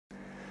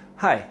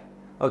Hi!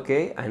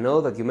 Okay, I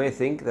know that you may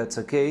think that's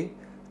okay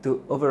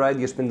to override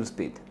your spindle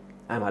speed.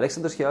 I'm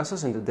Alexandros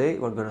Chiassos, and today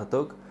we're gonna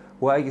talk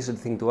why you should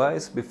think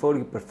twice before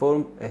you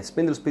perform a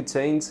spindle speed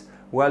change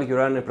while you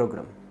run a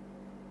program.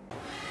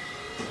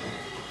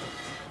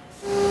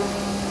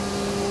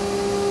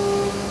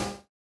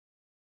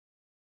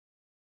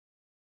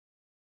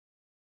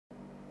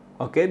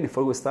 Okay,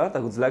 before we start, I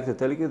would like to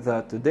tell you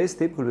that today's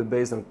tip will be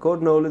based on core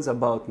knowledge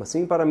about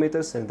machine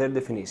parameters and their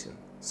definition.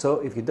 So,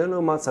 if you don't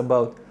know much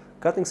about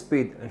cutting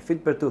speed and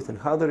feed per tooth and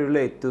how they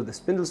relate to the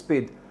spindle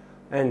speed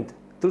and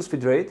tool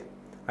speed rate,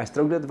 I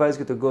strongly advise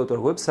you to go to our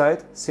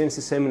website,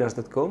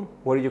 cncseminars.com,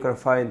 where you can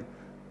find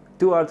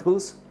 2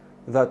 articles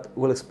that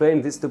will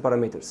explain these 2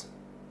 parameters.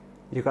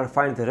 You can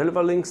find the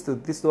relevant links to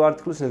these 2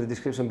 articles in the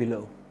description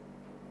below.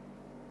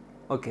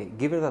 Okay,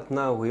 given that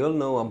now we all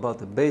know about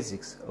the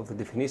basics of the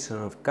definition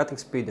of cutting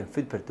speed and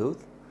feed per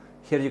tooth,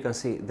 here you can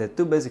see the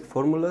 2 basic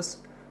formulas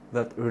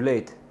that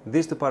relate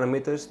these 2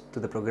 parameters to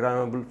the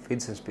programmable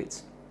feeds and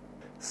speeds.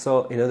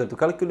 So, in order to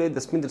calculate the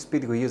spindle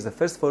speed, we use the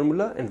first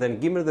formula, and then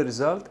given the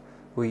result,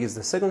 we use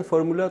the second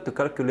formula to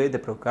calculate the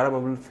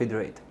programmable feed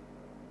rate.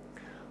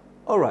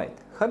 Alright,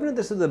 having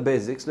understood the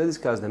basics, let's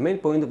discuss the main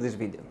point of this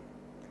video.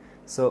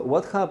 So,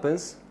 what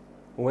happens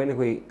when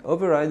we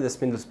override the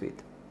spindle speed?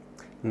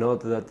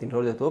 Note that in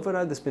order to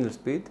override the spindle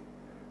speed,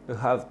 you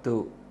have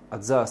to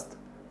adjust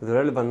the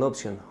relevant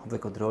option of the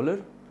controller,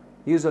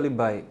 usually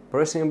by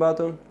pressing a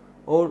button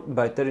or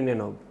by turning a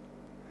knob.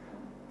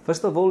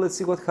 First of all, let's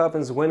see what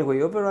happens when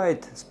we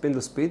override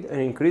spindle speed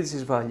and increase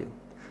its value.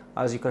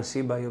 As you can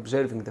see by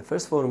observing the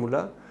first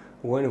formula,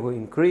 when we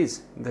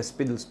increase the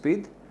spindle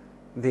speed,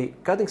 the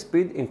cutting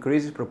speed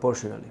increases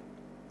proportionally.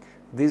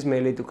 This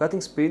may lead to cutting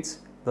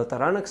speeds that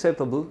are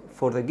unacceptable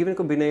for the given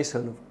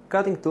combination of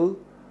cutting tool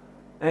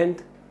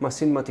and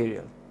machine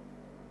material.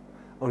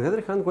 On the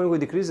other hand, when we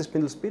decrease the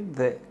spindle speed,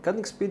 the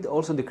cutting speed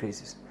also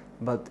decreases,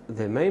 but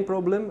the main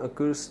problem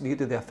occurs due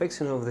to the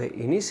affection of the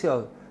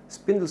initial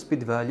spindle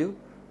speed value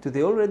to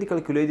the already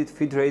calculated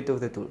feed rate of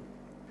the tool.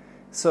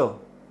 So,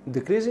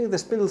 decreasing the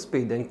spindle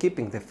speed and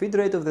keeping the feed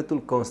rate of the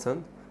tool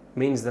constant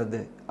means that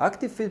the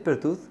active feed per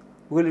tooth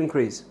will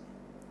increase.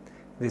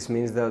 This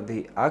means that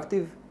the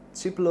active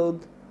chip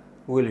load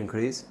will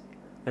increase,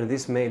 and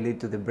this may lead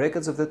to the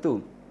breakage of the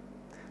tool.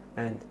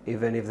 And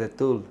even if the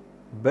tool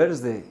bears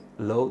the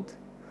load,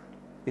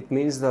 it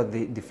means that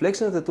the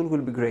deflection of the tool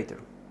will be greater.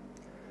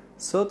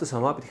 So, to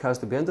sum up, it has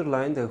to be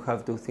underlined that you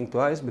have to think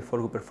twice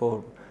before we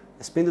perform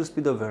a spindle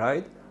speed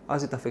override,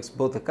 as it affects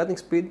both the cutting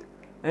speed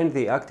and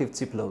the active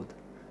chip load.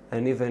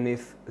 And even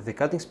if the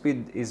cutting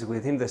speed is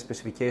within the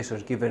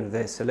specifications given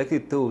the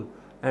selected tool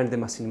and the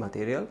machine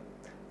material,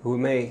 we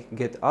may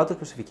get out of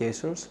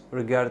specifications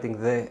regarding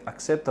the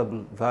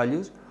acceptable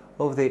values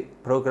of the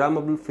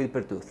programmable feed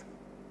per tooth.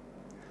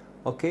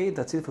 Okay,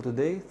 that's it for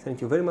today.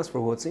 Thank you very much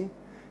for watching.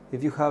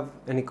 If you have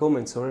any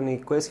comments or any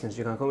questions,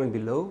 you can comment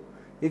below.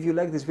 If you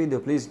like this video,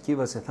 please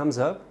give us a thumbs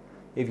up.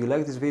 If you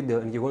like this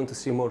video and you want to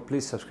see more,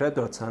 please subscribe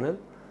to our channel.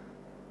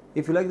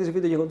 If you like this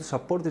video and you want to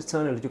support this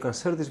channel, you can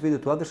share this video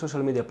to other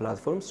social media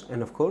platforms,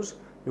 and of course,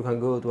 you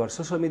can go to our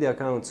social media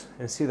accounts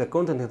and see the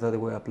content that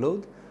we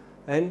upload.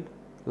 And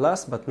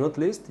last but not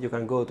least, you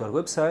can go to our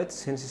website,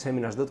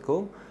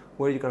 cncseminars.com,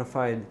 where you can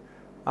find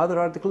other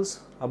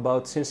articles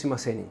about CNC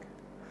machining.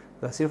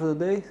 That's it for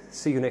today.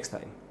 See you next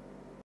time.